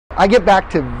I get back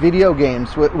to video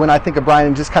games when I think of Brian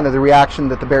and just kind of the reaction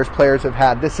that the Bears players have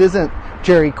had. This isn't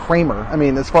Jerry Kramer. I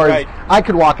mean, as far as I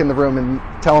could walk in the room and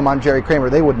tell them I'm Jerry Kramer,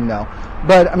 they wouldn't know.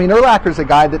 But, I mean, Urlacher's a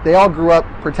guy that they all grew up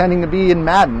pretending to be in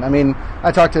Madden. I mean,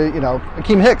 I talked to,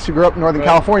 Akeem Hicks, who grew up in Northern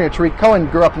California. Tariq Cohen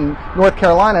grew up in North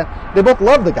Carolina. They both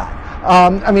love the guy.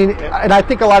 And I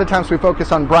think a lot of times we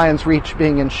focus on Brian's reach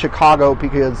being in Chicago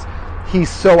because he's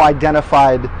so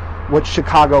identified what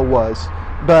Chicago was.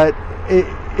 But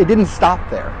it didn't stop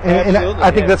there. And I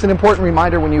think that's an important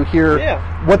reminder when you hear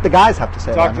what the guys have to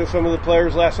say. Talked to some of the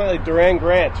players last night, like Duran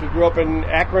Grant, who grew up in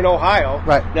Akron, Ohio,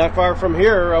 not far from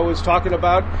here. I was talking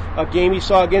about a game he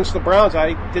saw against the Browns.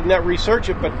 I did not research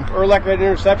it, but Urlacher had an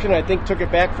interception. I think took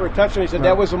it back for a touchdown. He said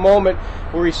that was a moment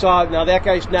where he saw, now that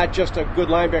guy's not just a good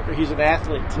linebacker, he's an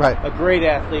athlete, a great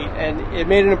athlete, and it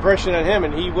made an impression on him,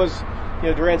 and he was...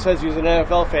 Durant says he was an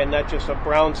NFL fan, not just a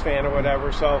Browns fan or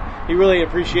whatever. So he really had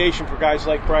appreciation for guys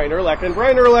like Brian Urlacher. And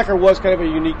Brian Urlacher was kind of a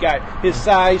unique guy. His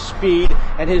size, speed,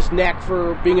 and his knack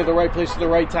for being at the right place at the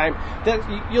right time.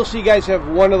 You'll see guys have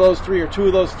one of those three or two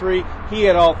of those three. He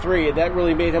had all three, and that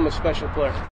really made him a special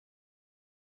player.